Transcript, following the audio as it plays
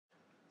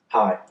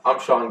Hi, I'm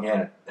Sean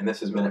Gannon, and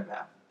this is Minute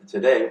Math. And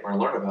today we're going to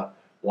learn about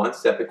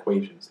one-step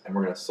equations, and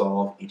we're going to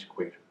solve each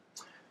equation.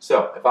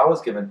 So, if I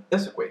was given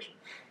this equation,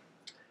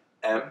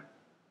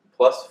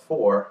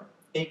 m+4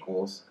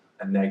 equals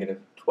a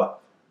 -12.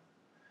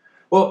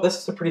 Well, this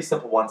is a pretty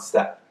simple one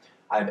step.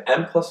 I have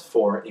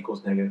m+4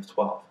 equals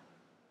 -12.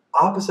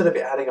 Opposite of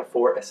adding a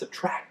 4 is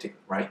subtracting,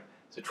 right?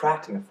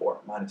 Subtracting a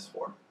 4,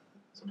 -4.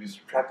 So we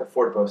subtract a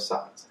 4 to both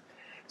sides.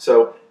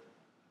 So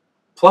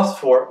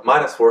 +4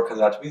 minus 4 comes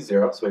out to be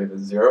 0, so we have a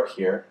 0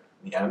 here,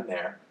 the m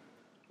there.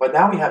 But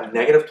now we have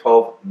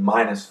 -12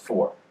 minus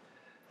 4.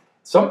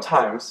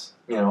 Sometimes,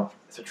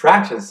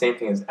 subtraction is the same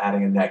thing as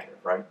adding a negative,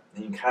 right?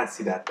 And you can kind of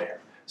see that there.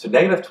 So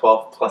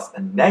 -12 plus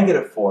a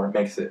 -4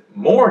 makes it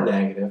more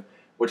negative,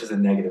 which is a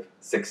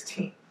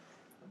 -16.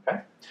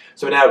 Okay?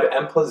 So now we have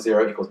m plus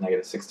 0 equals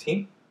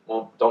 -16.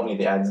 Well, don't need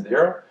to add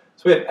 0.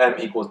 So we have m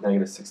equals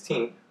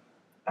 -16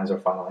 as our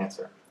final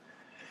answer.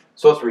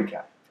 So let's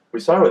recap. We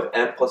started with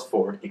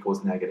m+4 equals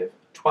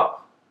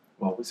 -12.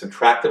 Well, we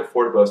subtracted a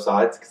 4 to both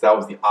sides because that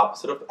was the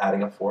opposite of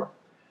adding a 4.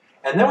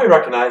 And then we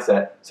recognized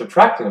that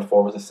subtracting a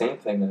 4 was the same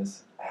thing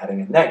as adding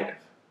a negative.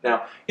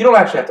 Now, you don't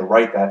actually have to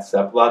write that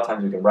step. A lot of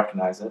times you can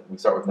recognize it. We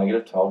start with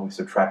 -12, we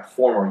subtract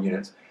 4 more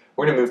units.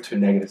 We're going to move to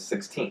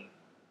 -16.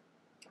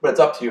 But it's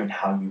up to you and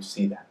how you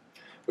see that.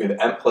 We have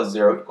m plus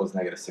 0 equals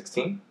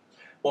 -16.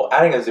 Well,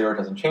 adding a 0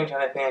 doesn't change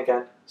anything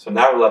again. So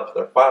now we're left with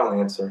our final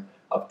answer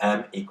of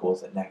m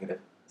equals a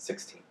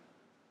 -16.